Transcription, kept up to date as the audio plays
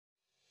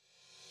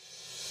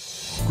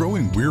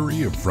growing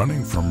weary of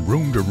running from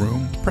room to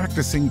room,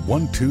 practicing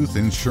one-tooth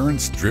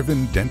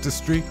insurance-driven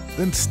dentistry?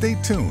 Then stay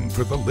tuned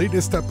for the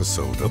latest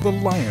episode of the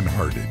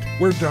Lionhearted,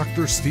 where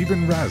Dr.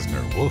 Stephen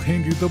Rasner will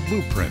hand you the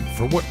blueprint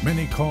for what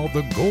many call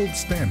the gold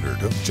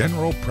standard of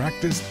general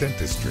practice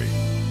dentistry.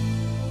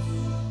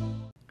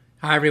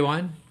 Hi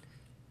everyone,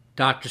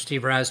 Dr.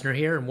 Steve Rasner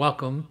here, and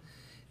welcome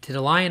to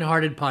the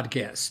Lionhearted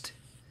podcast.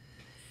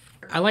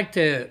 I like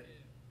to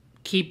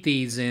keep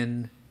these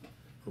in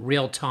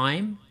real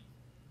time.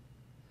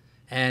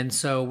 And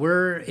so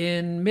we're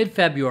in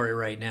mid-February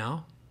right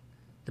now,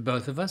 the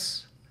both of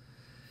us.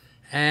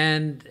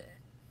 And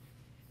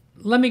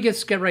let me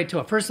get right to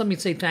it. First, let me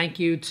say thank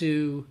you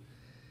to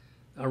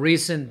a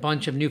recent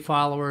bunch of new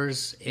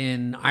followers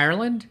in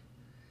Ireland.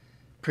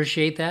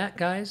 Appreciate that,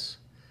 guys.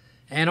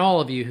 And all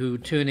of you who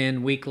tune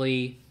in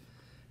weekly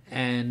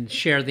and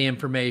share the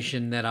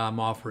information that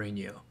I'm offering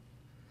you.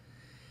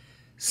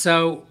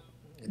 So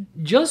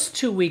just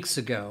 2 weeks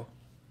ago,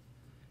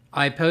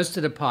 I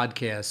posted a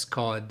podcast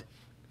called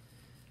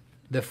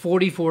The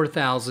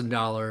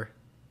 $44,000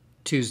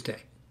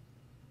 Tuesday,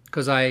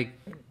 because I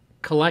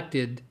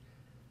collected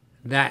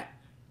that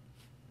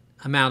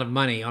amount of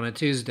money on a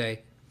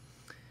Tuesday.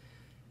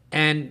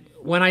 And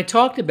when I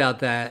talked about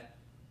that,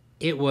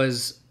 it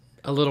was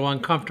a little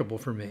uncomfortable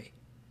for me,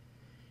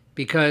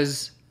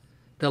 because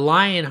the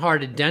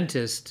Lionhearted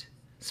dentist's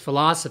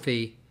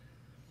philosophy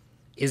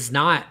is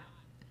not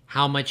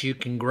how much you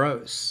can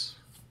gross.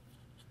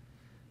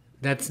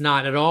 That's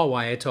not at all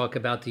why I talk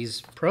about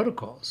these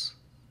protocols.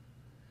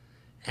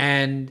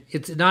 And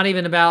it's not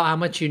even about how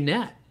much you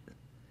net.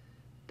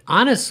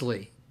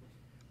 Honestly,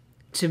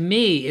 to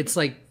me, it's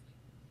like,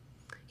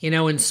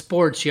 in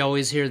sports, you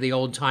always hear the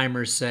old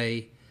timers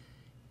say,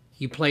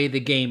 you play the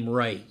game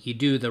right, you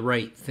do the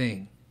right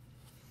thing.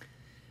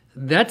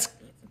 That's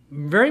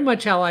very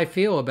much how I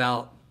feel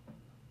about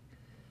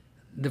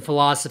the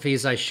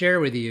philosophies I share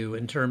with you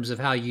in terms of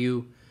how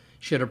you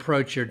should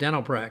approach your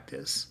dental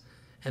practice.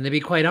 And to be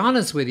quite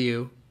honest with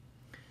you,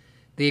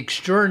 the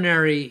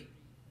extraordinary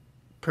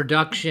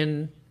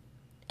production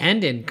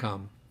and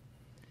income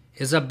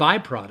is a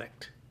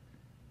byproduct.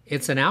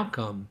 It's an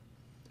outcome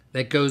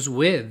that goes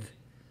with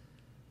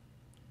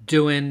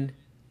doing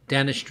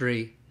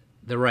dentistry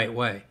the right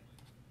way.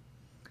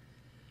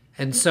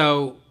 And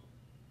so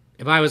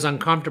if I was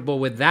uncomfortable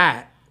with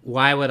that,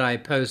 why would I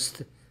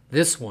post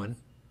this one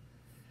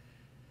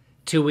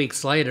 2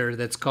 weeks later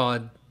that's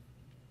called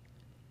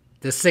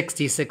the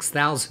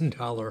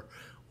 $66,000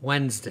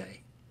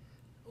 Wednesday?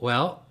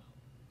 Well,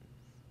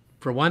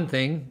 for one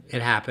thing, it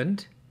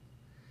happened.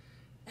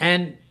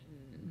 And,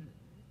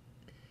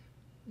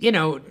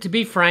 to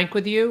be frank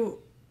with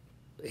you,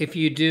 if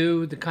you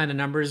do the kind of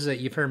numbers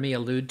that you've heard me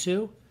allude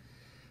to,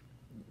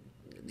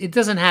 it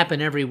doesn't happen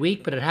every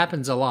week, but it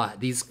happens a lot.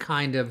 These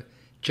kind of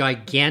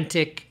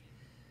gigantic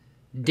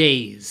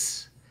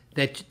days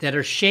that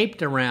are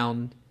shaped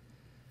around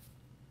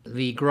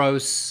the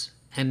gross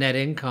and net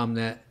income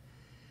that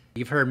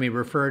you've heard me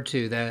refer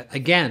to, that,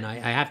 again, I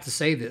have to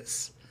say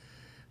this,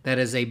 that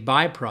is a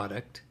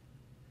byproduct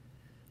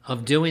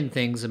of doing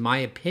things, in my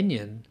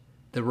opinion,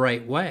 the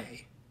right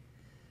way.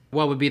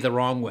 What would be the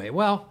wrong way?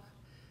 Well,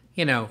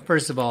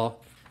 first of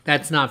all,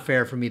 that's not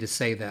fair for me to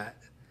say that.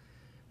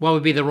 What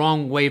would be the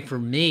wrong way for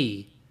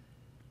me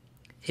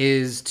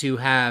is to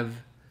have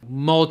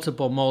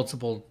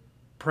multiple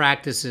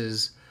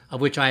practices of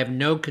which I have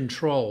no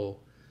control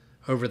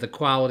over the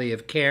quality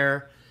of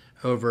care,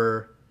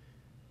 over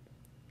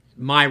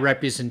my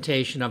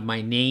representation of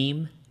my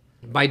name.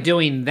 By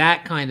doing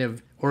that kind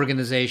of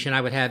organization, I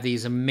would have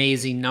these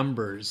amazing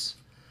numbers.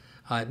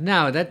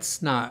 No,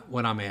 that's not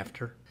what I'm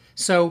after.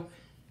 So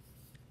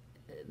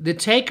the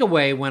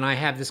takeaway when I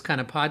have this kind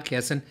of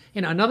podcast, and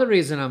another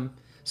reason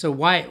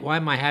why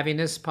am I having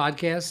this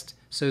podcast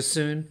so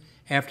soon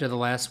after the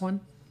last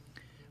one?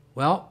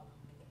 Well,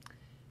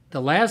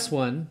 the last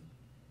one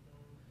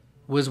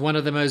was one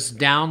of the most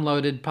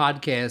downloaded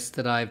podcasts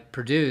that I've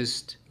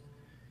produced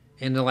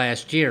in the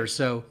last year.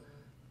 So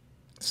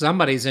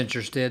somebody's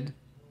interested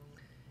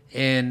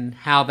in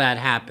how that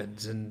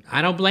happens, and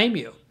I don't blame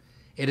you.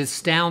 It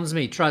astounds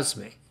me, trust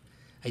me.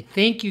 I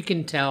think you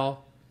can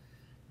tell,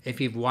 if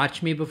you've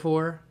watched me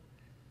before,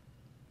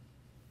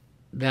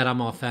 that I'm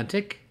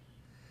authentic.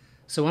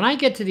 So when I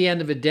get to the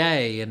end of a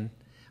day, and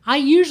I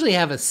usually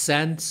have a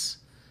sense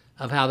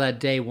of how that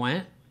day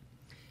went,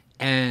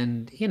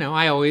 and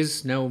I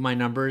always know my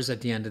numbers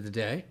at the end of the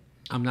day.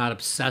 I'm not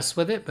obsessed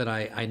with it, but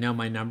I know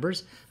my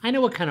numbers. I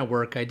know what kind of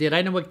work I did.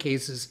 I know what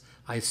cases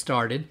I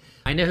started.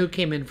 I know who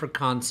came in for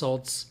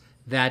consults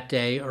that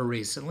day or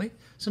recently.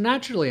 So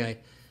naturally,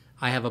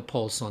 I have a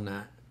pulse on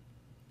that.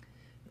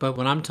 But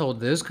when I'm told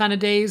those kind of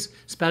days,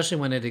 especially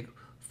when it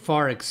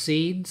far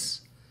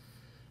exceeds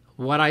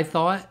what I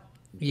thought,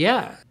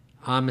 yeah,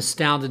 I'm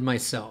astounded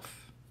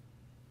myself.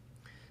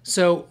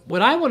 So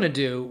what I want to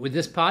do with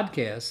this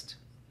podcast,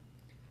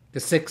 the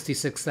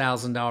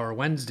 $66,000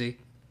 Wednesday,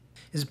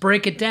 is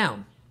break it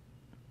down.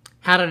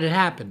 How did it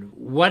happen?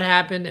 What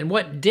happened and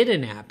what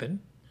didn't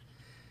happen?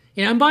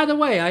 And by the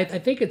way, I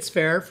think it's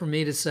fair for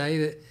me to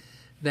say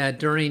that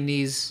during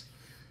these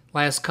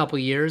last couple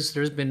years,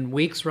 there's been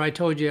weeks where I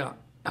told you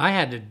I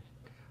had a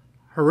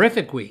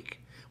horrific week,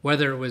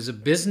 whether it was a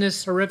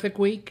business horrific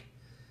week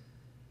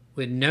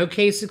with no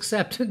case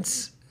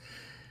acceptance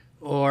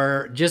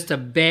or just a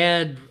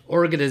bad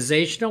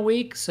organizational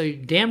week. So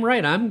damn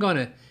right, I'm going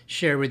to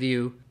share with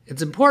you.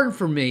 It's important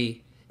for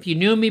me. If you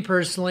knew me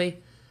personally,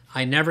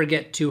 I never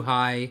get too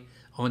high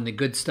on the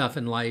good stuff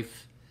in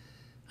life.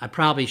 I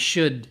probably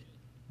should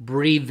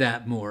breathe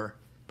that more,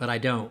 but I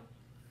don't.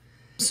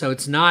 So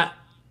it's not,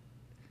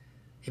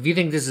 if you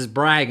think this is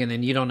bragging,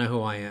 then you don't know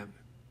who I am.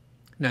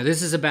 No,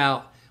 this is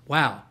about,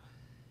 wow,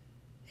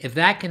 if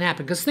that can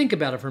happen, because think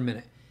about it for a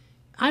minute.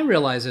 I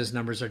realize those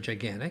numbers are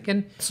gigantic.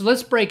 And so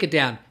let's break it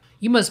down.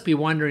 You must be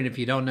wondering, if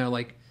you don't know,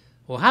 like,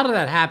 well, how did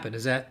that happen?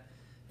 Is that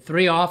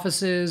 3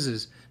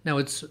 offices? No,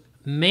 it's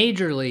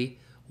majorly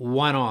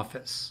 1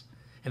 office.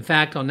 In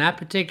fact, on that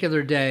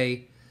particular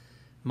day,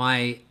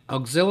 my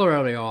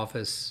auxiliary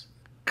office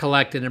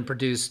collected and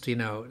produced, I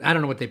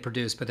don't know what they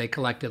produced, but they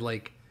collected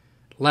like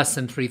less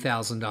than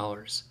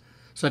 $3,000.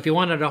 So if you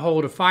wanted to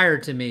hold a fire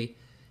to me,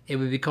 it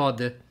would be called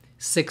the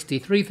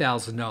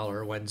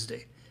 $63,000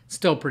 Wednesday.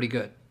 Still pretty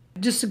good.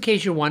 Just in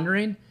case you're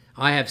wondering,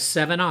 I have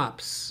 7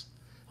 ops.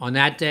 On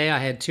that day, I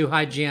had 2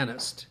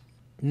 hygienists.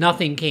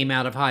 Nothing came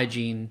out of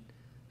hygiene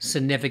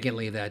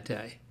significantly that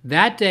day.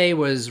 That day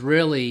was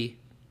really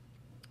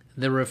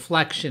the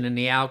reflection and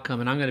the outcome,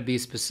 and I'm going to be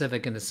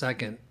specific in a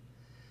second,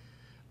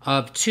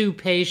 of 2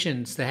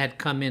 patients that had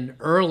come in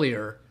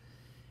earlier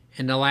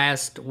in the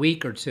last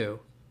week or 2.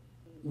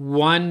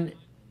 One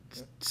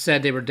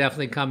said they were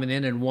definitely coming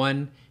in, and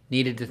one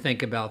needed to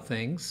think about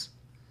things.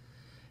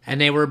 And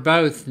they were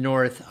both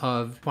north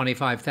of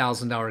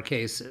 $25,000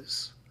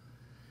 cases.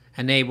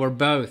 And they were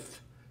both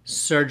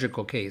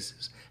surgical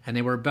cases. And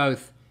they were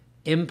both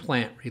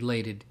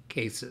implant-related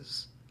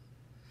cases.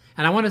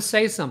 And I want to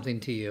say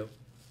something to you,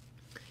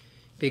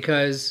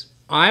 because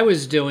I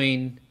was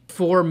doing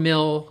 4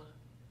 mil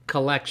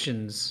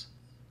collections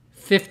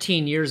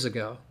 15 years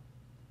ago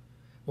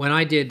when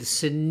I did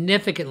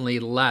significantly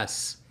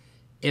less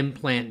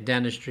implant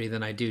dentistry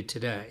than I do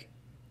today.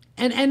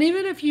 And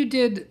even if you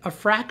did a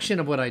fraction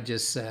of what I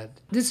just said,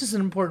 this is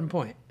an important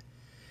point.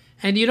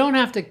 And you don't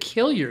have to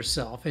kill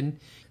yourself. And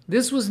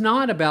this was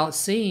not about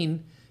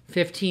seeing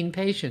 15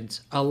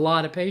 patients, a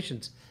lot of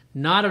patients.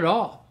 Not at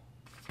all.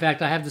 In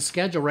fact, I have the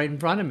schedule right in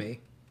front of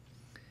me.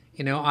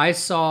 I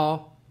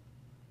saw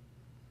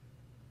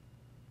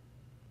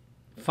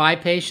 5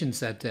 patients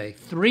that day.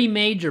 3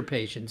 major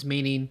patients,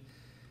 meaning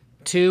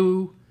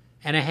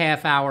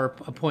 2.5-hour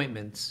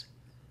appointments.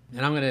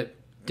 And I'm going to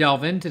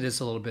delve into this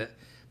a little bit.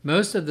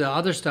 Most of the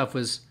other stuff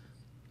was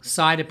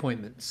side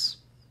appointments,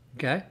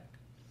 okay?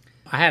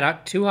 I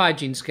had 2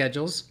 hygiene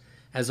schedules,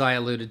 as I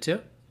alluded to.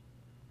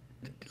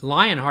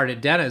 Lionhearted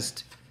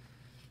dentist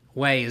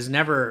way is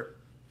never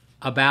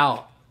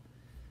about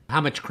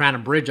how much crown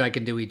and bridge I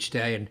can do each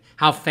day and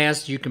how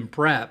fast you can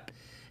prep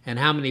and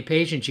how many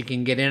patients you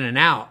can get in and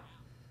out.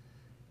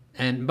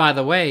 And by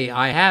the way,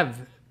 I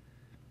have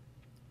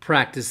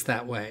practiced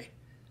that way.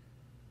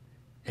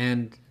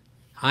 And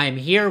I'm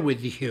here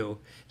with you,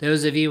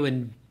 those of you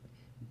in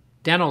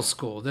dental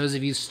school, those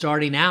of you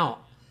starting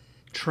out,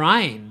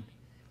 trying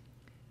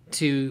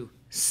to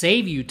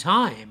save you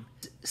time,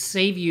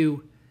 save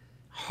you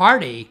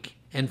heartache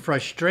and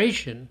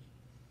frustration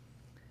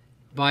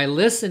by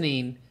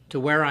listening to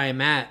where I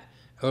am at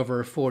over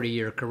a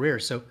 40-year career.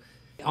 So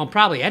on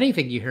probably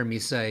anything you hear me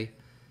say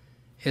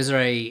is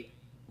a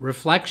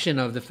reflection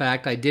of the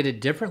fact I did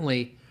it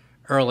differently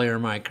earlier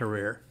in my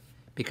career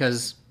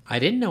because I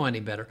didn't know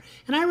any better.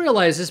 And I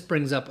realize this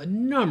brings up a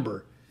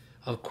number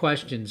of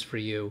questions for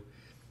you.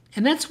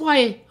 And that's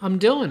why I'm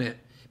doing it,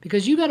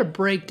 because you got to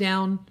break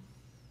down,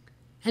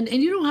 and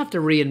you don't have to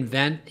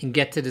reinvent and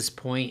get to this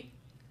point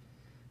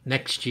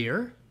next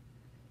year.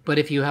 But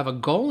if you have a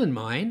goal in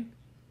mind,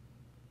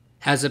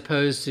 as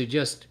opposed to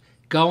just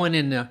going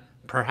in the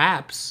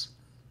perhaps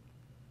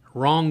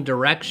wrong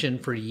direction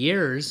for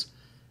years,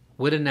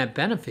 wouldn't that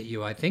benefit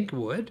you? I think it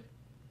would.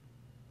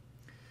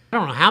 I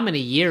don't know how many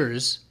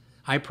years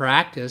I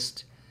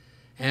practiced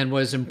and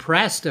was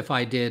impressed if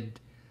I did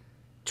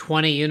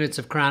 20 units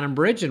of crown and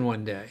bridge in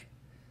one day.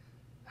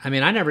 I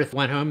mean, I never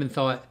went home and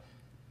thought,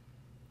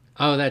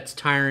 oh, that's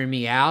tiring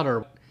me out,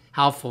 or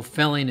how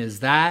fulfilling is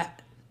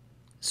that?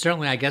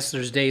 Certainly, I guess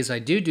there's days I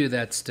do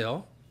that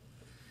still.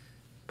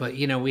 But,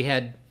 we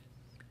had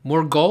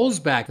more goals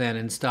back then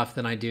and stuff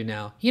than I do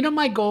now.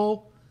 My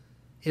goal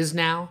is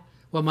now,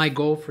 what my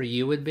goal for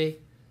you would be,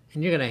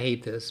 and you're going to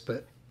hate this,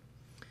 but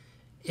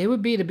it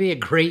would be to be a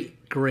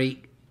great,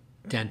 great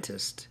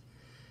dentist.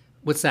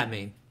 What's that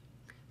mean?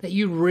 That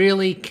you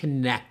really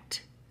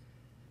connect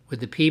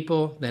with the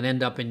people that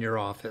end up in your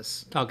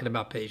office, talking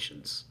about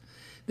patients.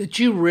 That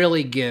you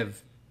really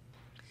give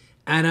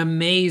an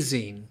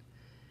amazing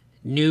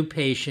new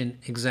patient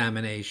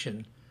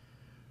examination,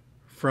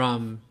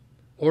 from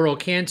oral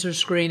cancer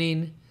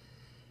screening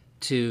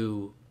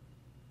to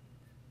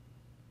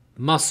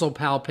muscle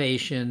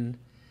palpation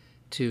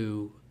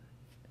to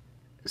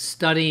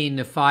studying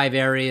the 5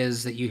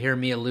 areas that you hear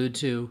me allude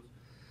to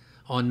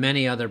on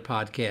many other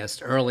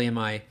podcasts early in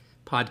my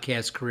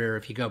podcast career.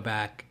 If you go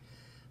back,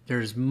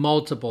 there's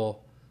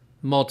multiple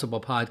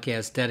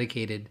podcasts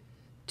dedicated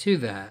to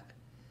that.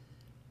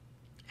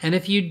 And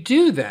if you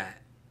do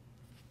that,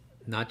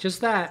 not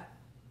just that,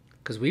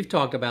 because we've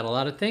talked about a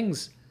lot of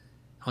things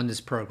on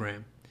this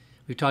program.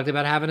 We've talked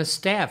about having a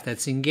staff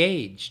that's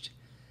engaged,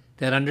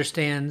 that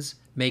understands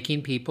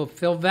making people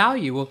feel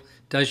value. Well,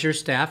 does your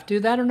staff do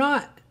that or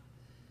not?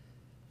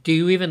 Do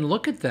you even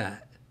look at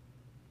that?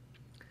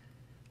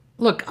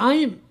 Look,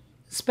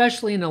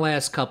 especially in the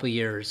last couple of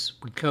years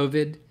with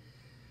COVID,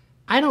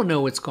 I don't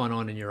know what's going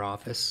on in your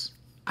office.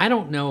 I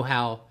don't know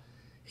how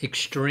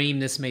extreme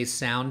this may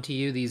sound to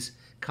you, these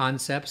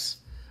concepts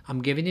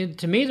I'm giving you.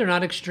 To me, they're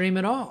not extreme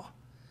at all.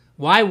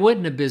 Why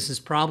wouldn't a business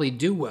probably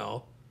do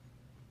well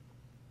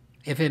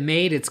if it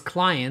made its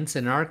clients,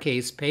 in our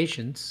case,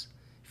 patients,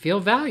 feel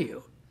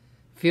value,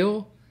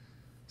 feel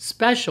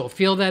special,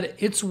 feel that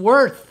it's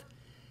worth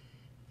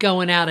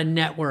going out and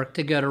network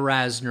to go to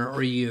Rasner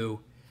or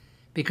you,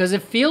 because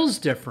it feels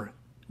different.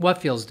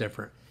 What feels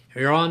different?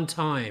 You're on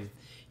time.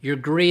 You're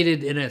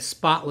greeted in a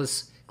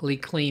spotlessly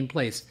clean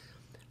place.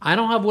 I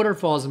don't have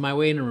waterfalls in my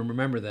waiting room,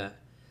 remember that.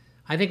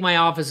 I think my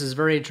office is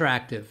very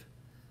attractive.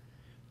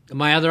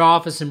 My other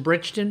office in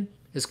Bridgeton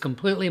is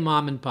completely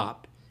mom and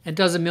pop. It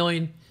does $1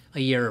 million a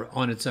year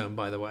on its own,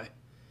 by the way.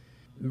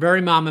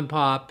 Very mom and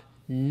pop,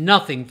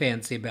 nothing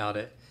fancy about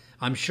it.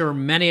 I'm sure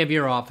many of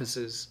your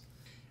offices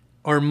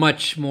are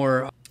much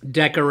more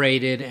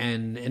decorated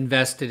and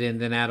invested in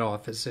than that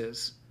office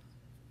is.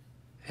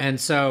 And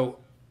so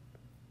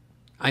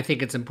I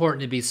think it's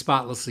important to be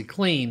spotlessly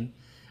clean.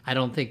 I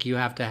don't think you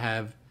have to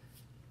have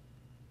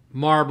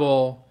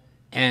marble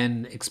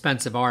and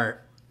expensive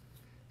art.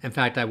 In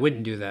fact, I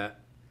wouldn't do that.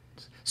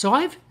 So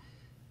I've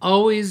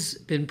always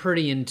been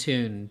pretty in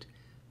tune,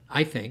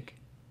 I think,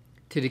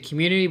 to the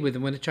community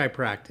within which I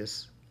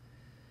practice.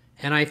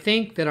 And I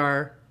think that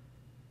our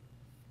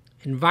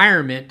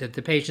environment that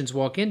the patients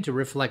walk into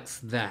reflects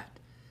that.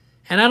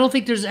 And I don't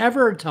think there's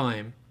ever a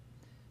time,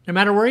 no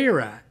matter where you're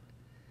at,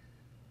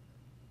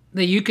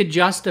 that you could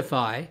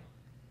justify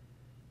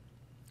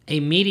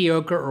a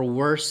mediocre or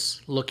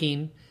worse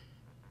looking,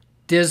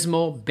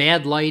 dismal,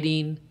 bad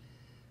lighting,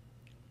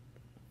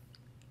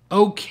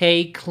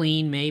 okay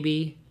clean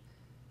maybe,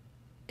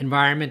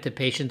 environment that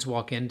patients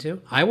walk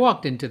into. I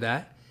walked into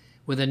that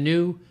with a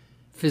new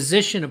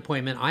physician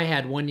appointment I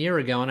had 1 year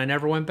ago, and I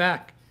never went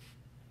back.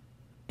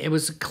 It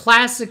was a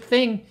classic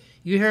thing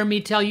you hear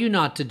me tell you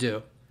not to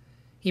do.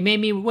 He made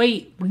me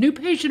wait. New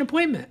patient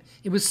appointment.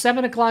 It was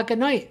 7 o'clock at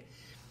night.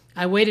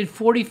 I waited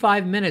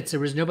 45 minutes. There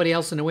was nobody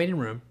else in the waiting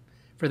room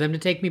for them to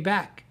take me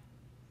back.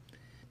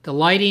 The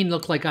lighting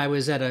looked like I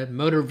was at a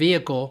motor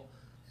vehicle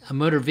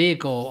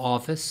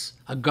office,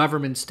 a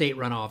government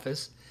state-run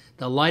office.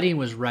 The lighting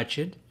was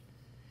wretched.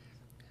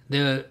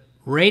 The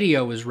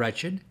radio was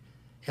wretched.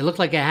 It looked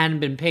like it hadn't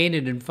been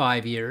painted in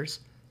 5 years.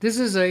 This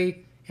is a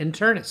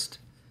internist.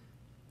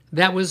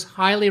 That was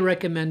highly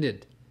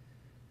recommended.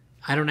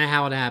 I don't know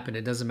how it happened.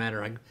 It doesn't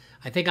matter.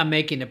 I think I'm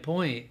making a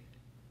point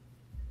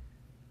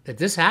that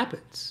this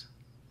happens.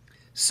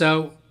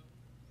 So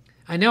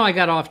I know I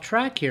got off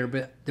track here,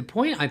 but the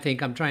point I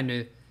think I'm trying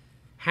to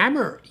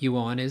hammer you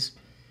on is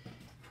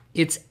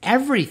it's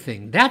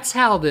everything. That's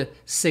how the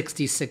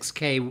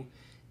 66K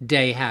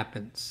day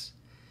happens.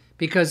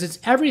 Because it's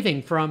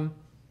everything from,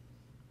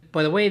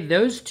 by the way,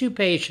 those 2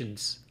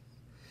 patients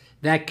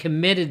that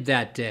committed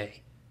that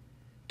day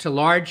to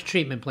large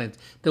treatment plans,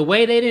 the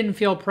way they didn't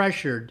feel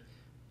pressured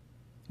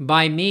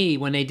by me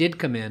when they did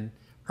come in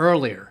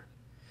earlier,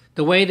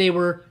 the way they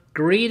were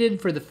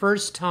greeted for the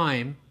first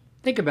time.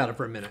 Think about it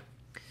for a minute.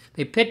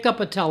 They picked up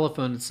a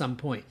telephone at some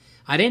point.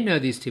 I didn't know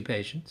these 2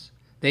 patients.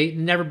 They'd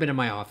never been in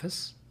my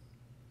office.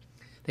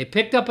 They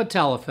picked up a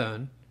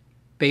telephone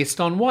based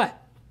on what?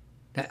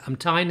 I'm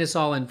tying this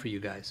all in for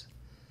you guys.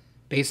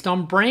 Based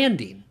on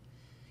branding.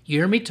 You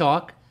hear me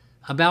talk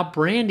about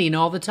branding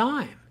all the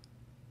time.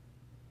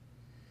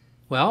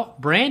 Well,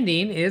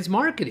 branding is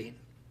marketing.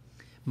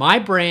 My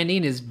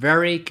branding is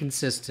very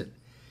consistent.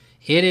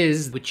 It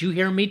is what you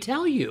hear me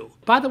tell you.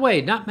 By the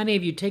way, not many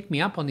of you take me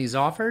up on these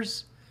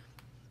offers,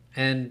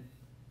 and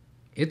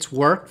it's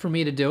work for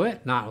me to do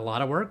it. Not a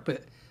lot of work,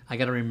 but I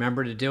got to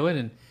remember to do it,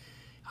 and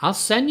I'll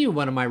send you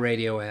one of my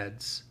radio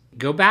ads.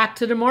 Go back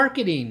to the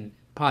marketing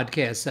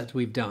podcasts that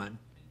we've done.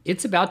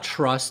 It's about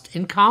trust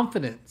and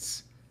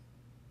confidence.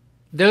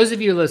 Those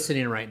of you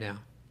listening right now,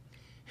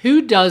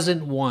 who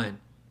doesn't want,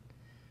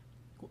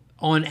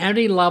 on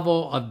any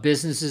level of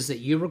businesses that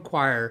you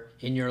require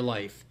in your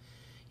life,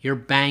 your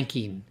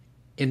banking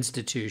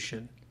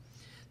institution,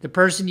 the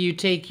person you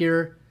take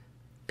your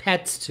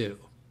pets to,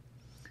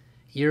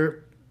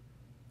 your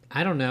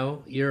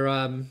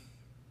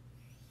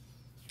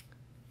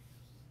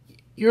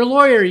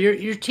lawyer,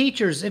 your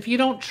teachers, if you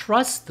don't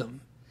trust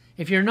them,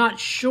 if you're not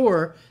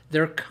sure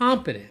they're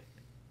competent,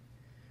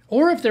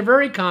 or if they're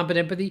very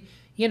competent, but that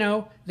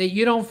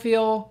you don't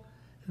feel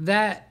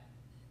that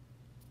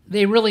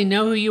they really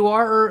know who you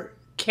are or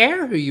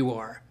care who you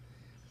are.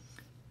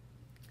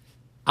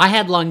 I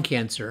had lung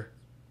cancer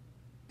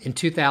in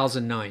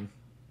 2009.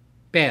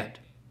 Bad.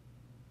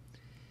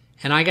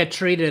 And I got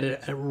treated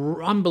at an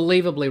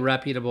unbelievably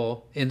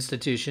reputable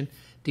institution,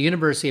 the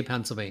University of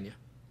Pennsylvania.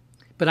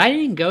 But I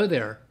didn't go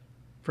there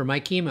for my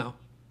chemo.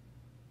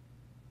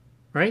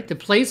 Right? The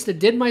place that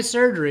did my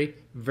surgery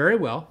very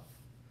well,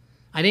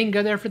 I didn't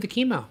go there for the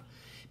chemo.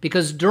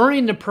 Because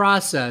during the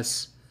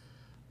process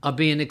of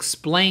being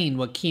explained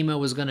what chemo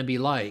was going to be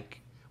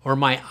like, or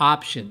my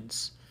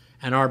options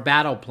and our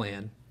battle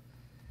plan,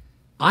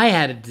 I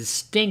had a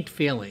distinct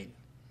feeling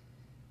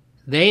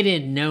they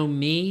didn't know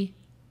me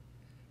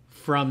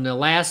from the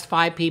last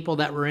 5 people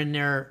that were in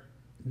there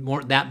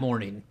that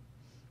morning.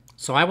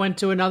 So I went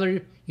to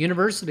another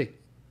university.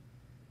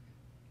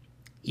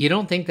 You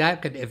don't think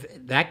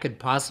if that could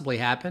possibly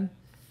happen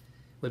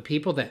with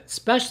people that,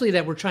 especially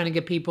that we're trying to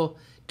get people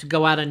to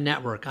go out and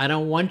network? I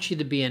don't want you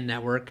to be in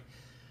network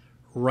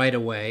right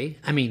away.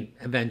 I mean,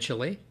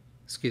 eventually.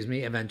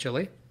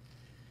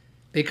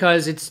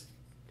 Because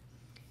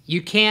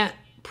you can't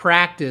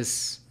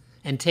practice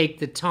and take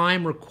the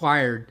time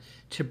required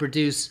to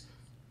produce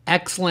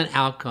excellent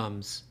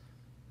outcomes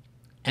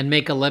and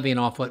make a living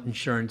off what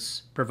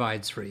insurance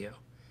provides for you.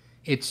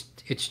 It's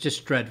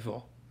just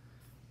dreadful.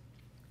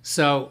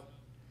 So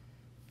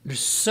there's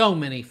so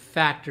many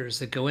factors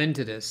that go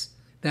into this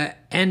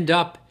that end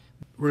up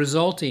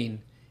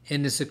resulting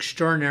in this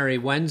extraordinary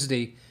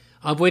Wednesday,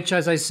 of which,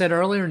 as I said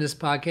earlier in this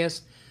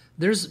podcast,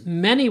 there's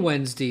many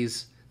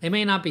Wednesdays. They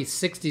may not be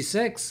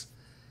 66,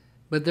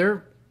 but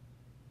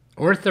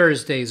or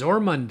Thursdays or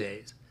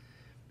Mondays.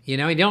 You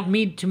don't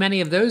need too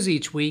many of those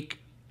each week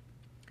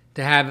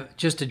to have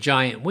just a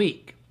giant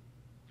week.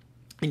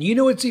 And you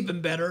know what's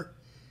even better?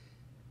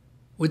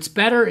 What's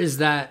better is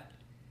that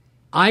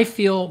I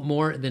feel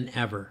more than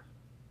ever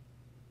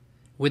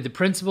with the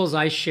principles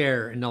I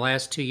share in the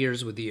last 2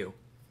 years with you,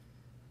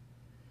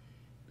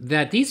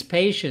 that these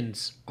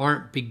patients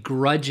aren't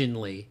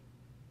begrudgingly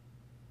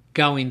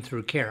going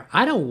through care.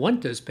 I don't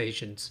want those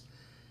patients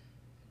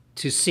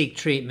to seek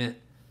treatment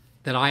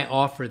that I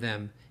offer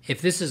them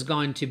if this is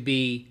going to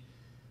be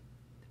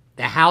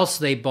the house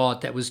they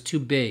bought that was too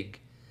big,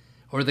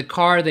 or the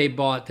car they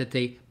bought that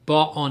they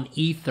bought on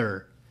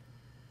ether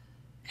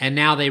and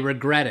now they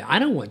regret it. I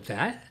don't want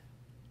that.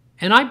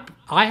 And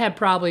I have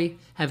probably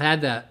have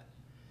had that,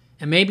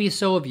 and maybe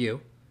so have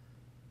you,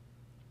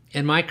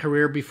 in my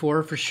career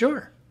before, for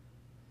sure.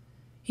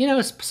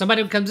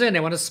 Somebody who comes in, they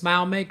want a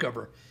smile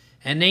makeover,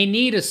 and they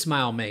need a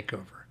smile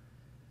makeover.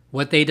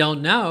 What they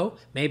don't know,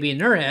 maybe in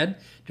their head,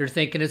 they're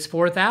thinking it's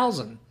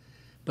 $4,000.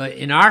 But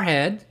in our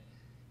head,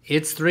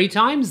 it's 3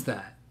 times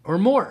that or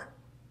more.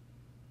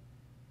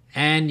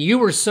 And you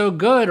were so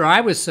good, or I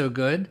was so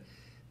good,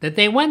 that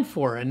they went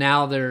for it. And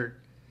now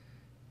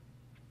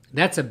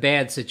that's a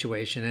bad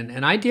situation.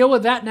 And I deal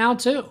with that now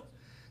too.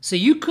 So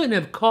you couldn't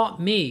have caught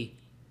me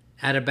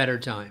at a better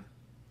time.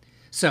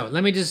 So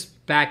let me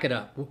just back it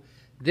up.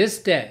 This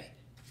day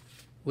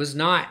was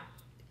not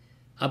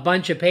a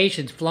bunch of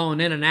patients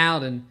flowing in and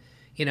out. And,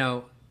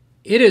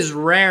 it is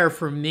rare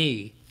for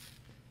me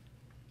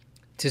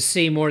to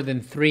see more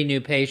than 3 new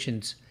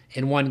patients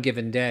in one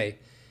given day.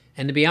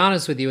 And to be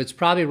honest with you, it's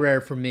probably rare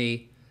for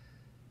me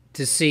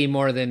to see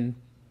more than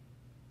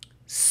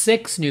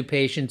 6 new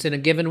patients in a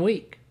given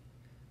week.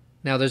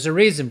 Now, there's a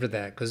reason for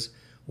that, because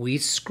we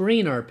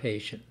screen our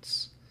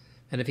patients.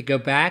 And if you go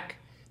back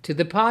to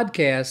the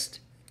podcast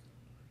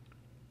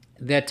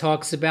that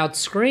talks about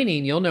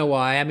screening, you'll know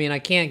why. I mean, I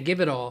can't give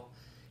it all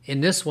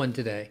in this one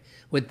today.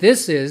 What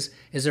this is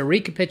a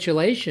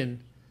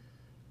recapitulation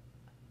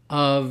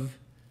of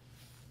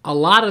a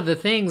lot of the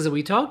things that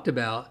we talked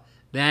about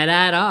that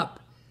add up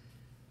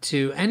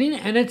to, and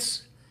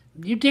it's,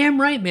 you're damn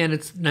right, man.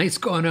 It's nice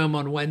going home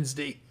on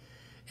Wednesday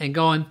and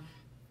going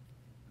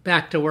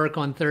back to work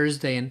on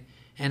Thursday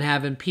and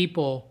having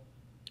people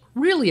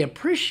really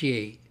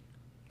appreciate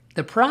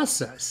the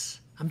process.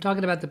 I'm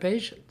talking about the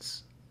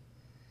patients.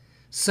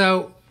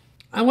 So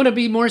I want to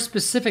be more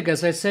specific,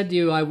 as I said to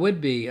you I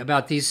would be,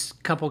 about these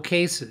couple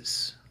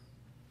cases.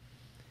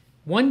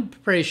 One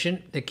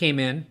patient that came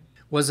in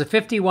was a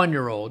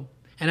 51-year-old,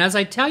 and as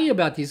I tell you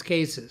about these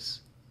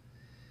cases,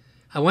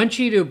 I want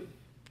you to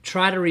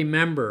try to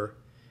remember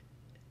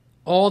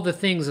all the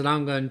things that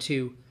I'm going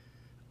to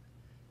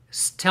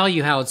tell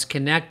you how it's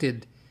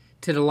connected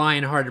to the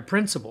Lionhearted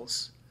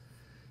principles.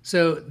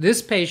 So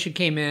this patient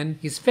came in,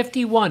 he's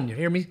 51, you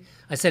hear me?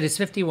 I said he's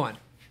 51.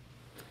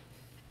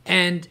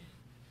 And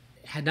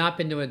had not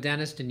been to a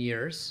dentist in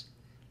years,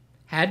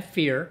 had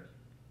fear.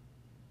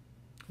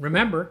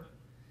 Remember,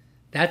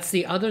 that's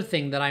the other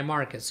thing that I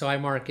market. So I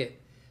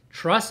market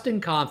trust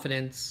and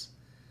confidence,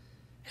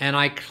 and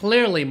I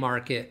clearly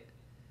market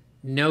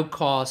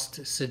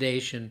no-cost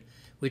sedation,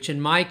 which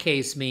in my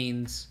case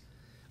means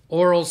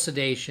oral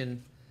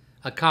sedation,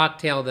 a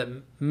cocktail that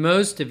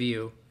most of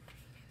you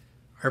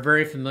are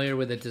very familiar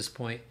with at this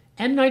point,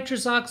 and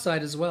nitrous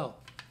oxide as well,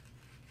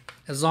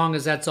 as long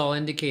as that's all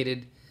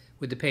indicated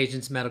with the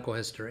patient's medical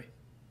history.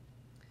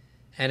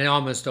 And it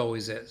almost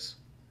always is.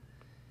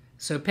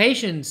 So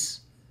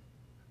patients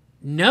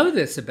know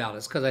this about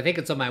us because I think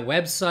it's on my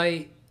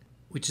website,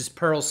 which is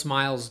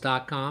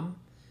pearlsmiles.com.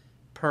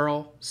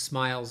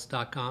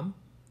 Pearlsmiles.com.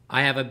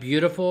 I have a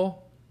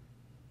beautiful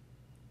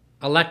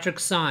electric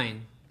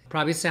sign.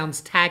 Probably sounds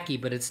tacky,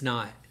 but it's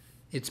not.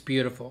 It's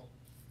beautiful.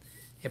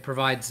 It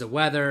provides the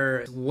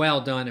weather. It's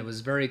well done. It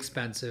was very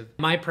expensive.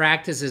 My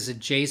practice is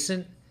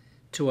adjacent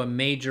to a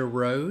major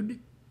road.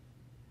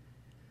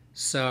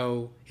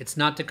 So it's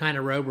not the kind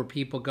of road where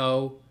people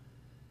go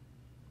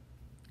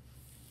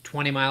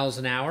 20 miles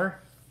an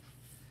hour.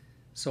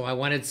 So I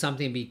wanted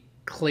something to be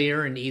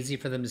clear and easy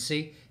for them to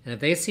see. And if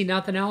they see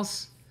nothing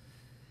else,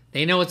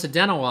 they know it's a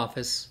dental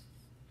office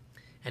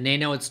and they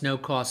know it's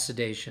no-cost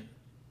sedation.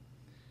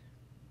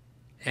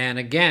 And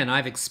again,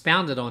 I've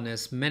expounded on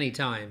this many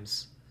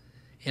times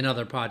in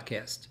other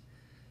podcasts.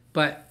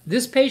 But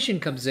this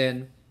patient comes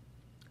in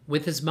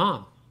with his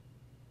mom.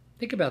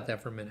 Think about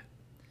that for a minute.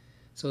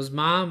 So his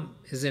mom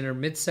is in her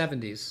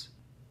mid-70s.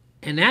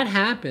 And that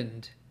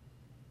happened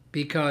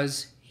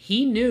because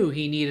he knew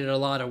he needed a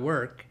lot of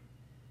work.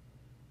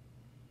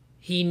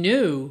 He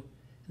knew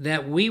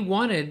that we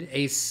wanted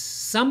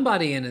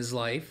somebody in his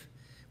life,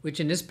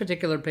 which in this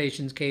particular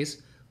patient's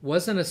case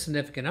wasn't a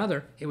significant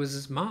other, it was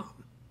his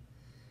mom.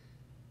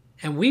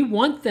 And we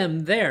want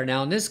them there.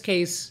 Now in this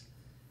case,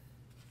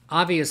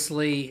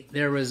 obviously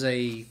there was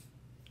a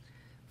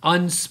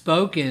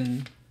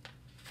unspoken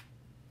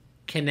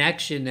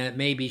connection that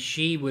maybe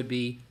she would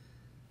be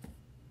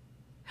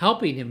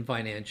helping him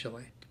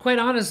financially. Quite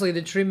honestly,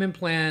 the treatment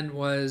plan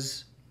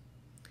was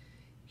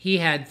he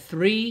had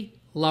 3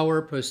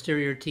 lower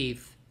posterior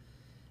teeth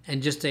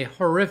and just a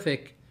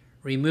horrific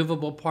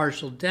removable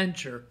partial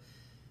denture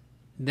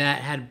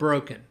that had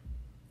broken.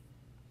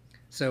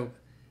 So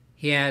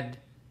he had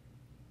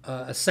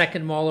a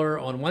second molar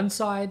on one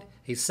side,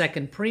 a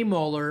second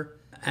premolar,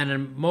 and a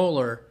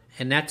molar,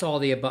 and that's all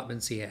the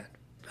abutments he had.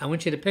 I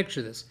want you to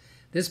picture this.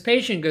 This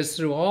patient goes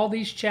through all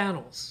these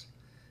channels.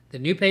 The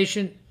new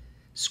patient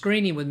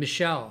screening with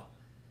Michelle,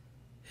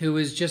 who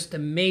is just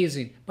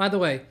amazing. By the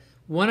way,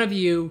 one of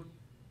you,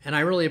 and I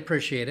really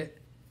appreciate it,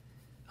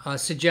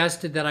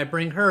 suggested that I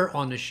bring her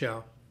on the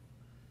show.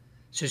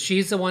 So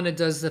she's the one that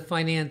does the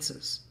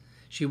finances.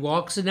 She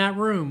walks in that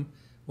room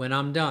when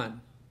I'm done.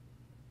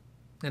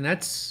 And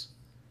that's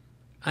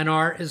an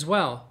art as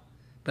well.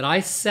 But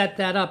I set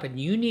that up, and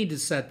you need to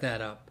set that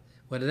up.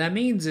 What that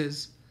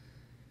means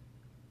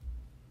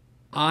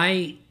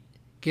I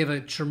give a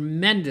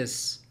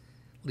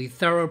tremendously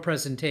thorough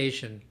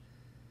presentation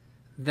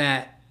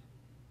that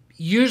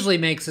usually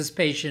makes this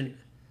patient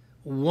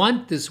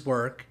want this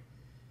work,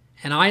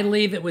 and I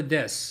leave it with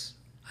this.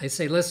 I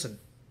say, listen,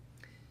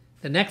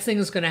 the next thing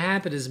that's going to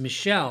happen is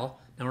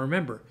Michelle. Now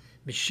remember,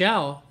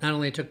 Michelle not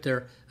only took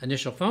their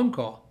initial phone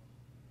call,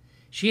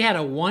 she had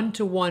a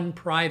one-to-one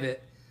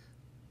private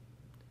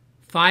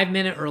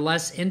 5-minute or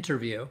less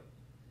interview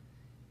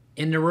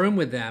in the room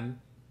with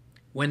them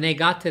when they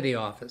got to the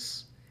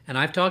office. And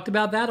I've talked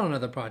about that on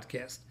other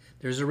podcasts.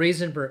 There's a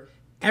reason for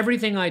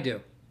everything I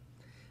do.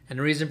 And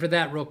the reason for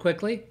that, real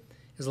quickly,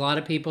 is a lot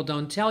of people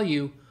don't tell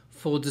you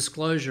full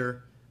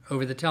disclosure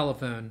over the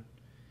telephone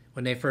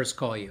when they first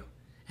call you.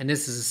 And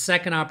this is a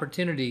second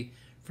opportunity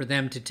for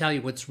them to tell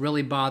you what's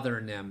really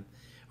bothering them,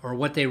 or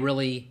what they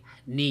really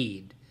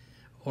need,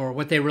 or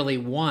what they really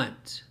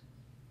want.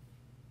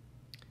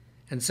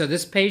 And so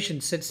this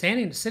patient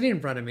sitting in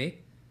front of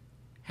me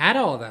had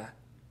all that.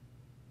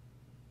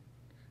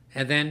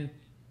 And then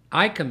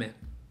I come in.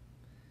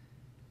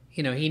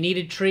 You know, he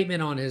needed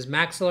treatment on his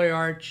maxillary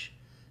arch,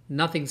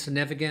 nothing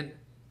significant.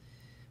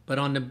 But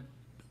on the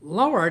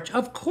lower arch,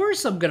 of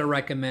course I'm going to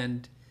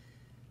recommend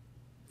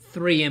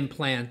 3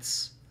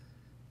 implants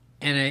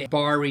and a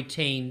bar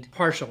retained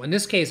partial. In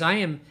this case, I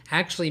am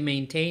actually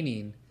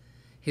maintaining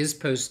his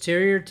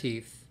posterior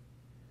teeth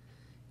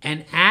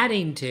and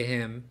adding to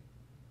him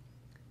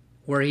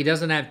where he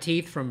doesn't have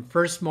teeth from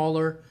first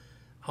molar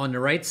on the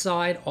right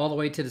side all the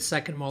way to the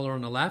second molar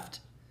on the left.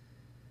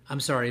 I'm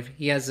sorry,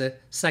 he has a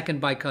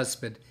second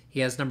bicuspid.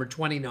 He has number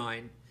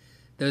 29.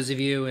 Those of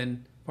you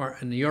in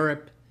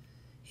Europe,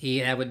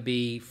 that would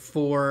be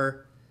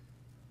 4,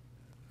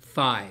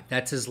 5.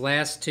 That's his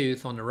last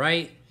tooth on the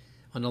right.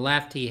 On the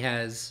left, he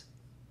has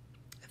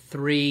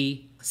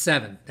 3,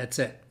 7. That's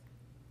it.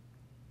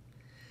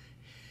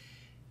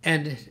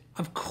 And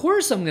of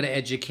course I'm going to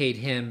educate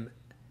him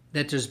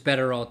that there's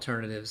better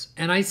alternatives.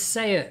 And I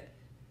say it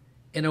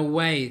in a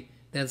way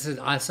that says,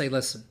 I say,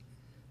 listen,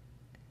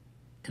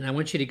 and I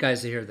want you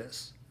guys to hear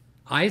this.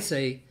 I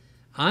say,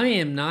 I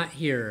am not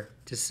here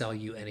to sell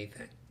you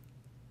anything.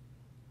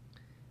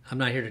 I'm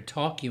not here to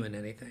talk you in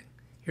anything.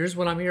 Here's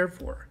what I'm here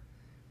for.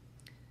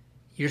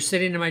 You're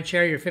sitting in my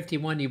chair, you're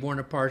 51, you've worn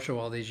a partial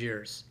all these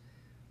years.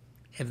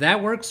 If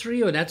that works for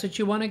you and that's what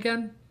you want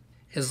again,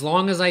 as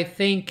long as I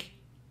think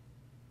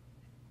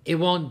it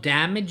won't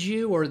damage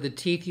you or the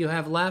teeth you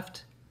have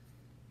left,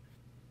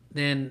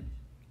 then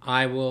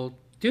I will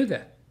do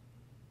that.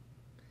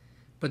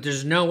 But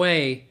there's no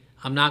way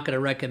I'm not going to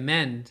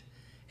recommend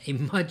a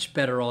much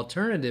better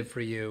alternative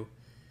for you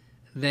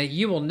that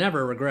you will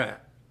never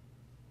regret.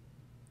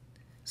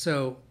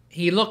 So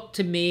he looked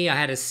to me, I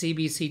had a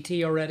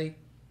CBCT already.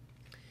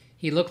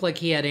 He looked like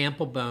he had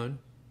ample bone.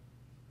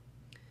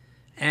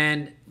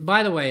 And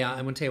by the way,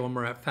 I'm going to tell you one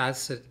more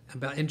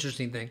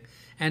interesting thing.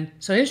 And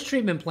so his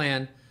treatment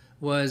plan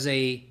was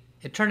it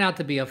turned out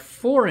to be a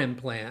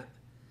 4-implant,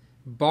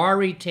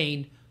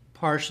 bar-retained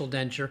partial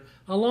denture,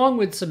 along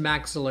with some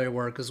maxillary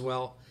work as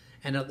well.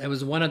 And it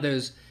was one of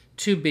those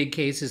 2 big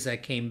cases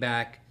that came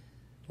back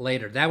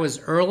later. That was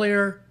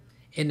earlier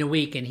in the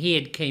week, and he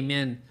had came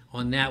in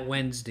on that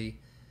Wednesday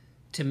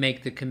to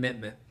make the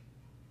commitment.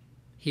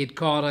 He had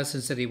called us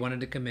and said he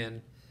wanted to come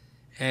in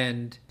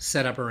and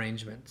set up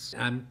arrangements.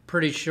 I'm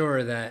pretty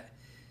sure that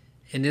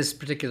in this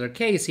particular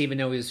case, even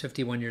though he was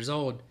 51 years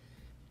old,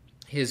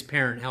 his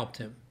parent helped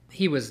him.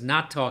 He was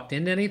not talked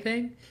into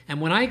anything.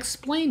 And when I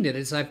explained it,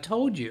 as I've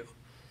told you,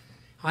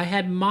 I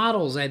had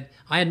models. I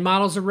had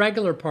models of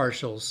regular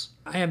partials.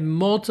 I have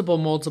multiple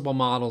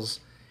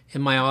models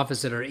in my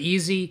office that are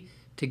easy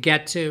to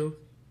get to.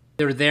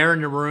 They're there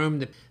in the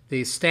room.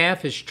 The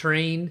staff is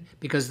trained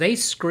because they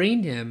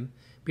screened him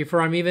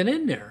before I'm even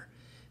in there.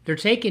 They're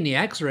taking the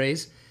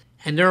x-rays,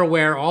 and they're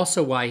aware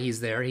also why he's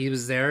there. He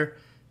was there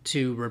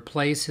to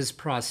replace his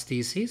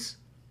prostheses.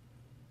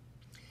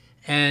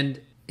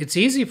 And it's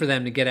easy for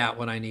them to get out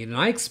what I need. And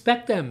I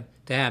expect them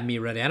to have me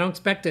ready. I don't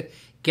expect to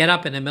get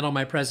up in the middle of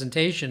my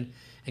presentation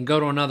and go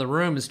to another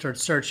room and start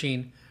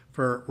searching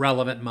for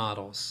relevant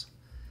models.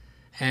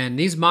 And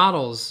these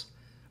models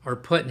are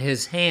put in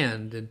his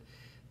hand, and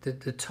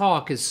the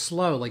talk is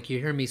slow, like you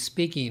hear me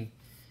speaking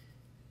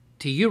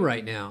to you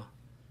right now.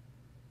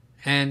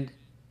 And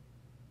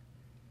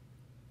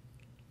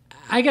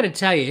I got to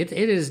tell you, it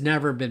has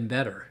never been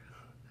better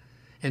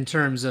in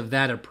terms of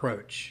that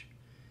approach.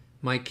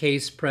 My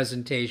case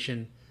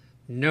presentation,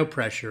 no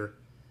pressure,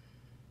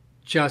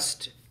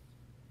 just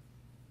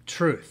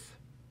truth.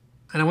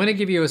 And I want to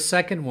give you a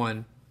second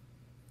one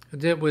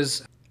that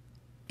was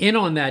in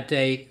on that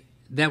day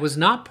that was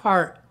not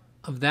part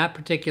of that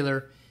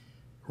particular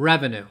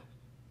revenue,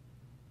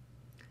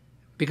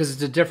 because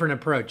it's a different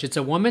approach. It's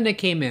a woman that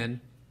came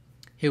in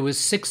who was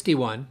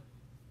 61,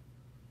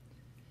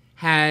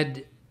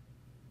 had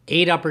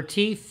 8 upper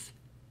teeth,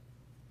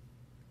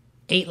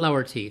 8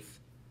 lower teeth.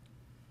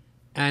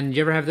 And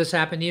you ever have this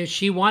happen to you?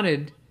 She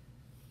wanted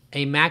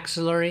a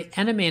maxillary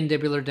and a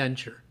mandibular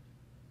denture.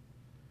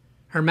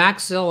 Her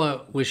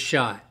maxilla was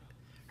shot.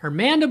 Her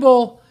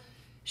mandible,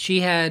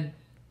 she had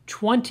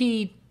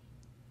 22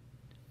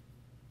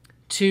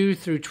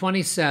 through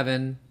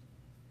 27.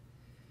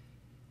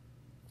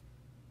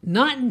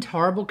 Not in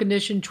horrible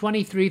condition.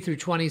 23 through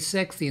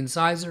 26, the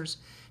incisors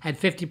had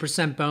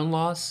 50% bone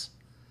loss,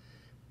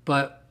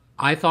 but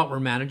I thought were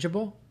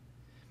manageable.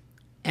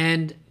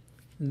 And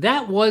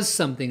that was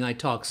something I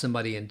talked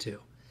somebody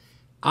into.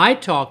 I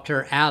talked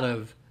her out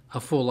of a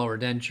full lower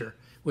denture,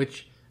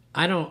 which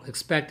I don't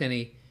expect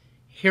any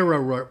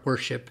hero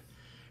worship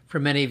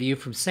from any of you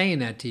from saying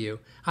that to you.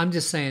 I'm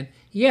just saying,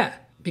 yeah,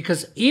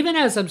 because even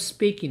as I'm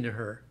speaking to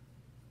her,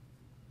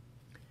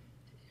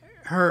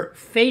 her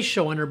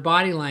facial and her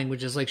body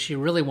language is like she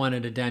really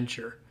wanted a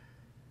denture.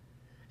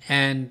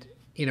 And,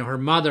 you know, her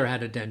mother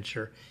had a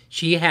denture.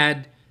 She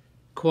had,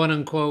 quote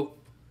unquote,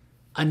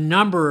 a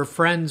number of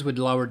friends with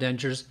lower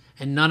dentures,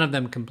 and none of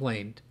them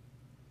complained.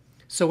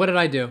 So what did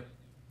I do?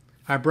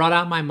 I brought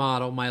out my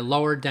model, my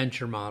lower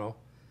denture model,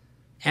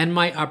 and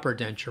my upper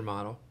denture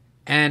model.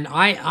 And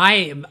I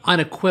am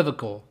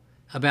unequivocal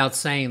about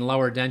saying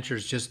lower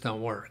dentures just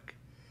don't work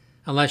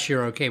unless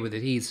you're okay with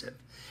adhesive.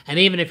 And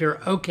even if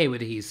you're okay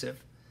with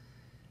adhesive,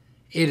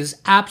 it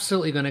is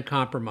absolutely going to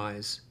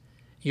compromise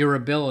your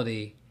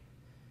ability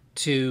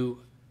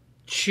to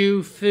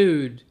chew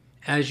food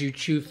as you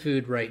chew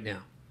food right now.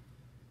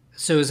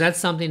 So is that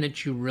something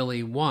that you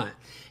really want?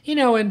 You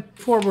know, and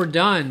before we're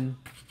done,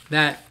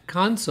 that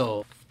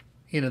consult,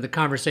 you know, the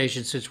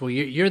conversation says, well,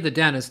 you're the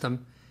dentist,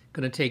 I'm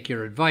going to take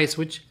your advice,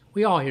 which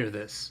we all hear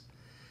this.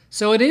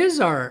 So it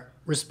is our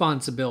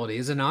responsibility,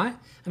 is it not?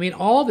 I mean,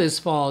 all this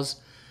falls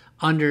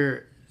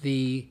under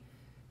the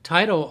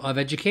title of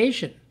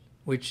education,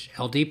 which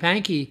L.D.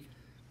 Pankey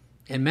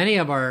and many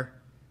of our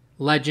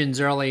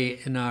legends early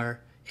in our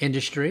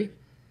industry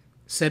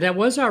said that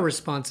was our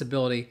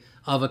responsibility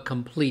of a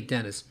complete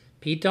dentist.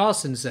 Pete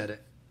Dawson said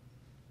it.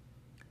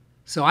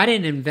 So I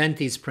didn't invent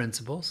these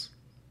principles.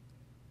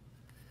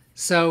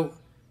 So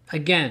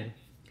again,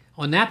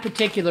 on that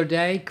particular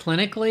day,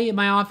 clinically in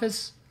my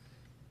office,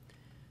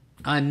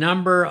 a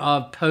number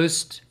of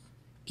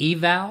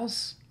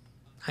post-evals.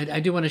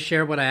 I do want to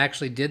share what I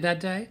actually did that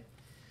day.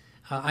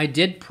 I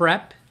did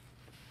prep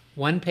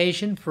one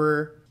patient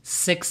for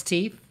 6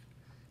 teeth,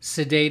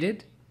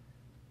 sedated,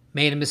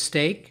 made a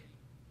mistake,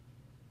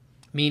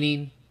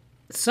 meaning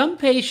some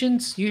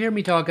patients, you hear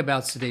me talk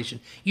about sedation.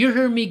 You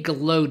hear me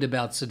gloat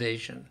about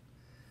sedation.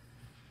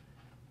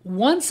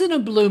 Once in a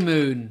blue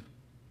moon,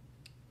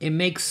 it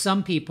makes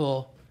some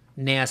people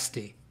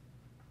nasty.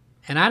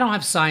 And I don't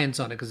have science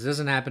on it because it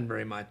doesn't happen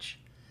very much.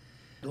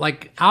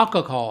 Like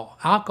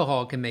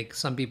alcohol can make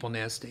some people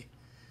nasty.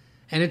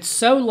 And it's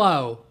so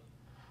low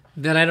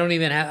that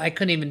I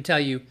couldn't even tell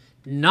you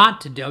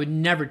not to do. I would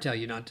never tell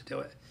you not to do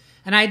it.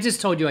 And I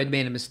just told you I'd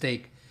made a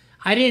mistake.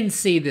 I didn't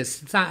see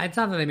this. It's not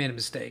that I made a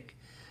mistake.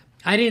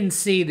 I didn't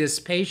see this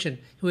patient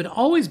who had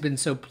always been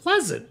so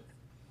pleasant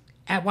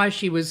at why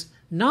she was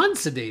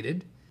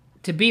non-sedated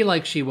to be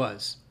like she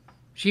was.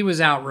 She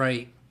was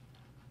outright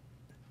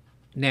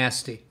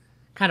nasty.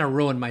 Kind of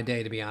ruined my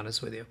day, to be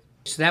honest with you.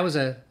 So that was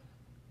a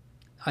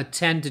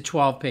 10 to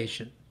 12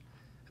 patient,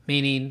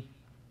 meaning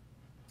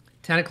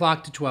 10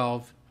 o'clock to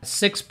 12,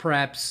 6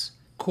 preps,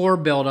 core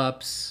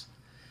buildups.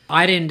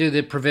 I didn't do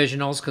the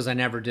provisionals because I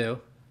never do.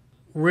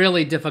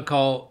 Really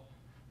difficult,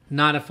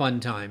 not a fun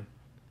time.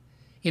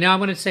 You know, I'm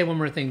going to say one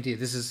more thing to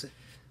you.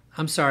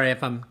 I'm sorry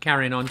if I'm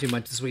carrying on too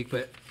much this week,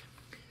 but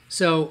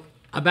so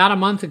about a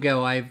month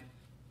ago, I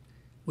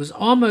was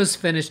almost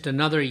finished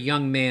another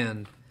young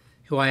man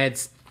who I had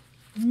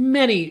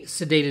many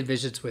sedated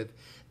visits with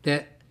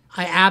that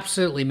I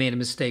absolutely made a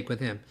mistake with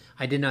him.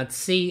 I did not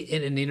see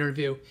in an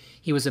interview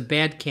he was a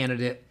bad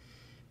candidate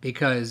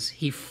because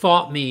he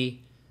fought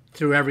me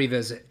through every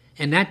visit.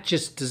 And that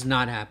just does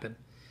not happen.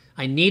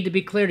 I need to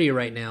be clear to you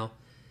right now.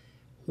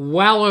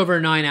 Well over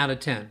 9 out of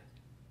 10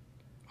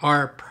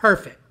 are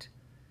perfect.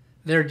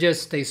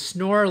 They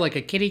snore like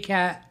a kitty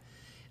cat.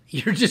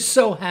 You're just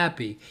so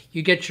happy.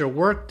 You get your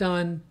work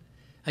done.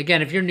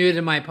 Again, if you're new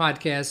to my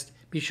podcast,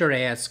 be sure to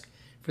ask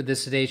for the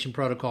sedation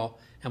protocol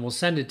and we'll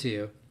send it to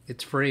you.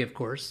 It's free, of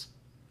course.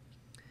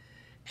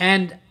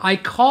 And I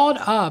called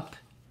up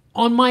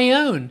on my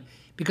own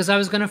because I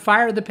was going to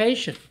fire the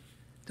patient,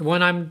 the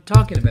one I'm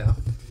talking about.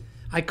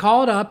 I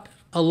called up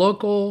a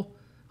local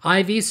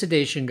IV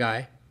sedation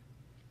guy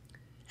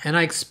and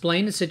I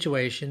explained the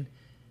situation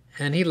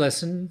and he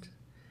listened.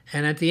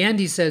 And at the end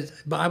he said,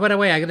 by the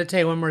way, I got to tell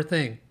you one more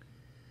thing.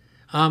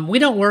 We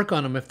don't work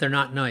on them if they're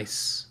not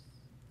nice.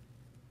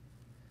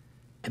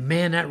 And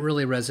man, that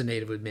really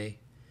resonated with me.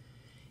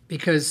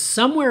 Because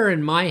somewhere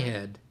in my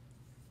head,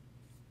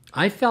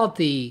 I felt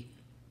the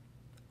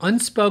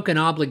unspoken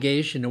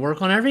obligation to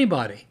work on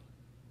everybody.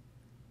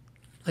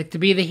 Like to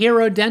be the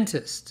hero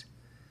dentist.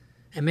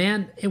 And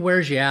man, it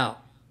wears you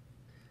out.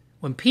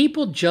 When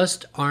people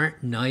just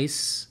aren't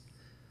nice,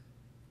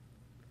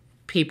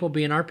 people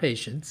being our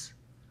patients,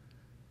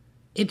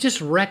 it just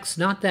wrecks,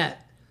 not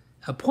that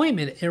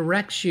appointment, it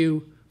wrecks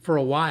you for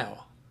a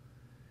while.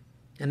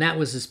 And that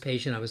was this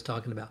patient I was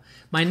talking about.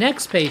 My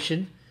next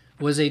patient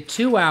was a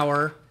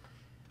 2-hour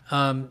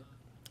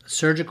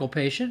surgical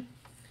patient.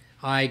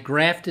 I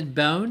grafted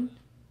bone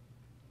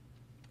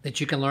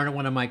that you can learn at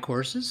one of my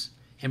courses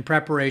in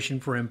preparation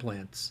for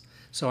implants.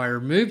 So I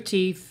removed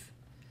teeth,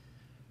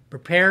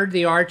 prepared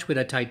the arch with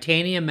a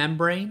titanium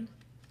membrane,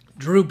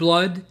 drew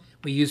blood.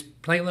 We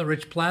used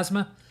platelet-rich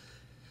plasma.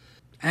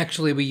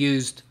 Actually, we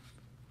used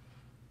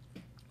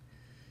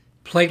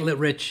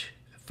platelet-rich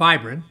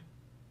fibrin.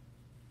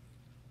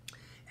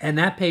 And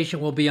that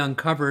patient will be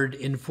uncovered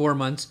in 4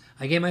 months.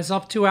 I gave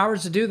myself 2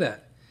 hours to do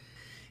that.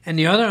 And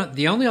the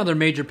only other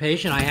major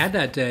patient I had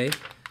that day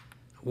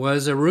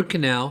was a root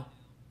canal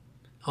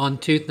on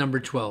tooth number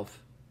 12.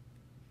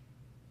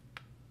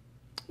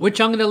 Which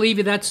I'm going to leave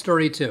you that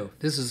story too.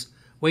 This is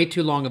way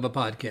too long of a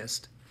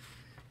podcast.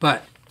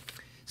 But,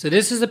 so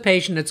this is a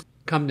patient that's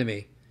come to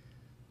me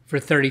for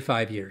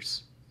 35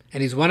 years.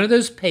 And he's one of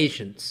those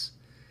patients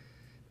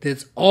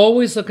that's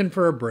always looking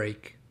for a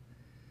break,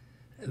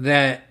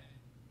 that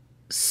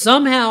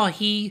somehow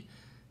he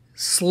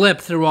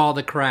slipped through all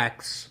the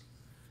cracks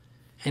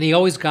and he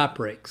always got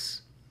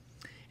breaks.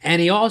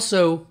 And he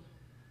also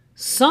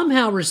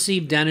somehow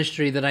received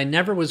dentistry that I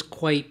never was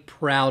quite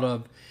proud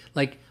of.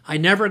 Like I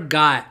never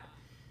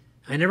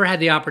had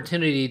the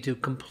opportunity to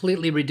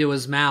completely redo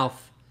his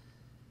mouth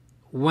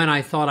when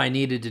I thought I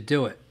needed to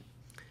do it.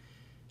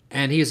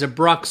 And he's a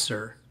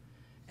Bruxer.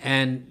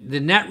 And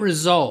the net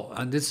result,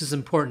 and this is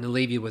important to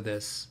leave you with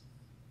this.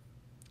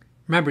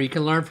 Remember, you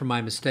can learn from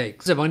my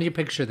mistakes. I want you to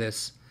picture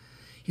this.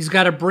 He's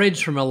got a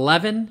bridge from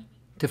 11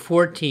 to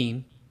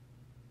 14,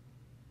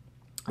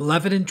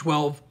 11 and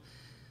 12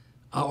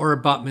 or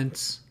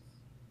abutments,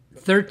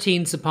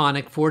 13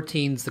 saponic,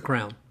 14's the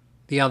crown,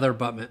 the other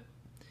abutment.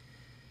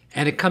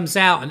 And it comes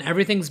out and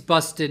everything's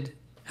busted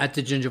at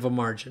the gingival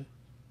margin.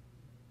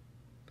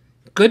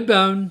 Good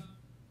bone,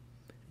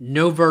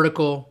 no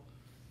vertical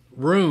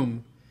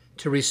room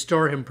to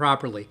restore him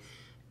properly.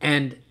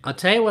 And I'll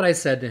tell you what I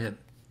said to him.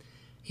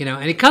 You know,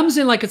 and he comes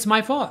in like it's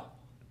my fault.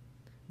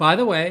 By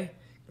the way,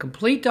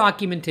 complete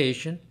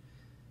documentation,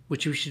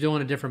 which we should do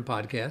on a different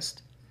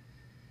podcast,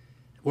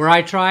 where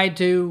I tried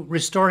to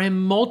restore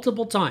him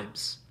multiple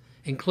times,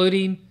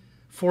 including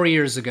 4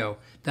 years ago,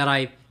 that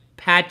I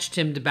patched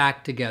him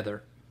back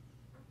together.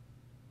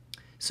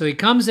 So he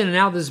comes in and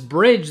now this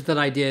bridge that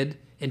I did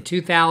in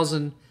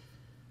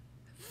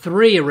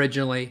 2003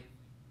 originally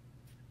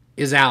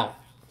is out.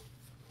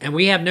 And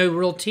we have no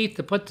real teeth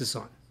to put this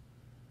on.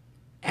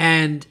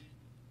 And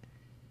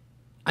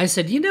I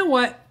said, you know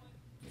what?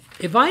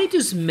 If I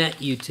just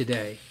met you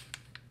today,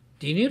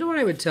 do you know what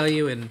I would tell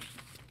you in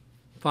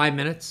 5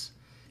 minutes?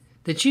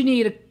 That you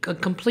need a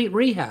complete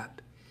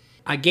rehab.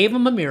 I gave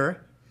him a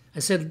mirror. I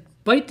said,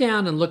 bite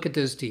down and look at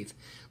those teeth.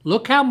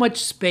 Look how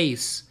much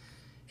space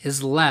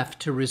is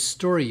left to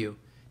restore you.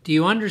 Do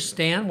you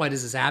understand why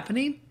this is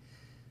happening?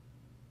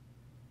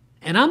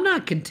 And I'm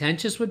not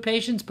contentious with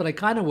patients, but I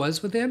kind of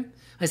was with him.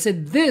 I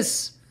said,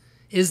 this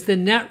is the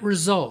net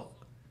result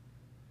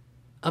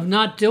of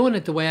not doing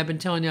it the way I've been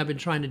telling you I've been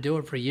trying to do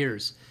it for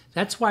years.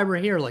 That's why we're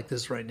here like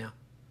this right now.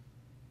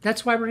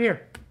 That's why we're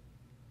here.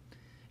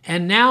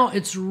 And now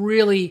it's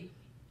really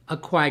a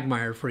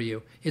quagmire for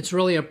you. It's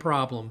really a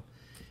problem.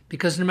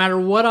 Because no matter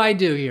what I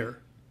do here,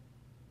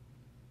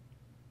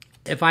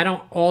 if I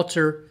don't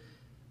alter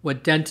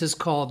what dentists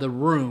call the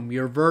room,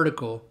 your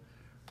vertical,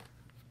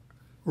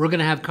 we're going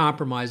to have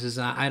compromises.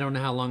 I don't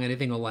know how long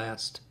anything will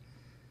last.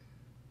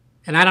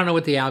 And I don't know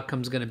what the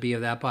outcome is going to be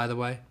of that, by the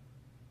way.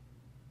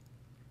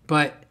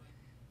 But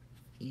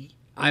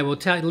I will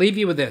leave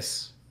you with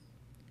this,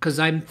 because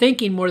I'm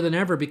thinking more than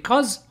ever,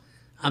 because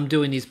I'm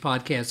doing these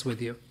podcasts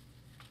with you.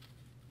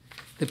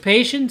 The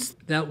patients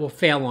that will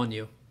fail on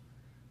you,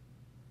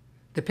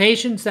 the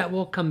patients that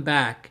will come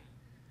back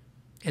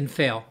and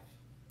fail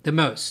the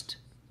most,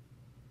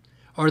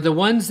 are the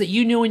ones that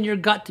you knew in your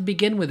gut to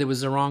begin with it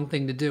was the wrong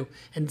thing to do.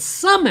 And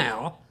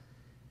somehow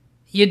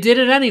you did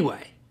it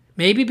anyway.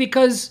 Maybe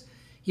because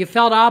you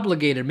felt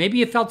obligated. Maybe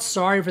you felt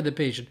sorry for the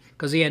patient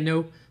because he had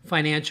no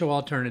financial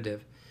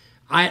alternative.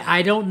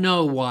 I don't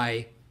know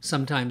why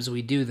sometimes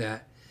we do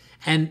that.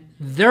 And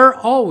they're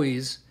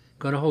always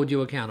going to hold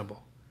you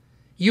accountable.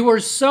 You are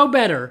so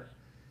better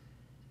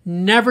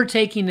never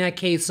taking that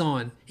case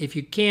on if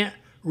you can't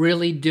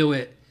really do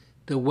it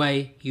the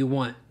way you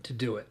want to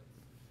do it.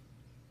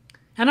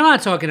 And I'm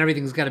not talking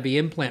everything's got to be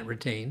implant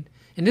retained.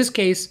 In this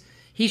case,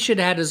 he should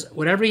have had his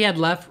whatever he had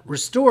left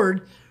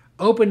restored,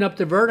 opened up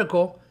the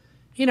vertical.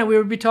 We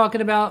would be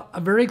talking about a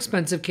very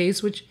expensive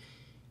case, which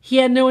he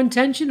had no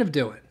intention of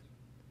doing.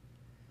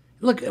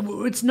 Look,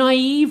 it's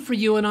naive for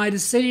you and I to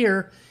sit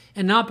here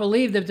and not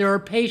believe that there are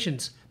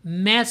patients,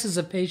 masses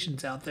of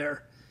patients out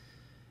there,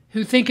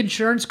 who think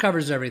insurance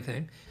covers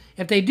everything.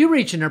 If they do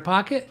reach in their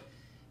pocket,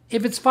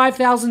 if it's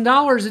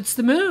 $5,000, it's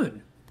the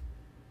moon.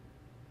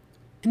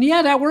 And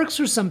yeah, that works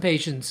for some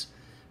patients.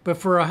 But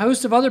for a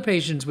host of other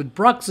patients with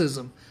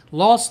bruxism,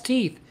 lost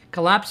teeth,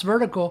 collapsed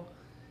vertical,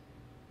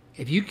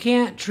 if you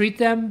can't treat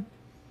them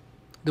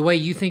the way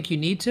you think you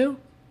need to,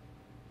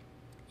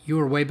 you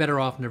are way better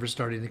off never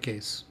starting the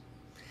case.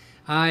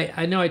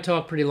 I know I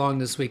talked pretty long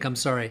this week. I'm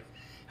sorry.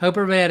 Hope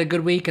everybody had a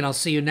good week, and I'll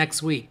see you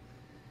next week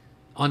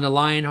on the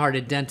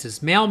Lionhearted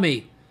Dentist. Mail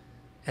me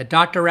at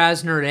Dr.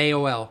 Rasner at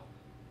AOL.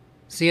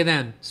 See you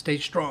then. Stay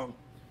strong.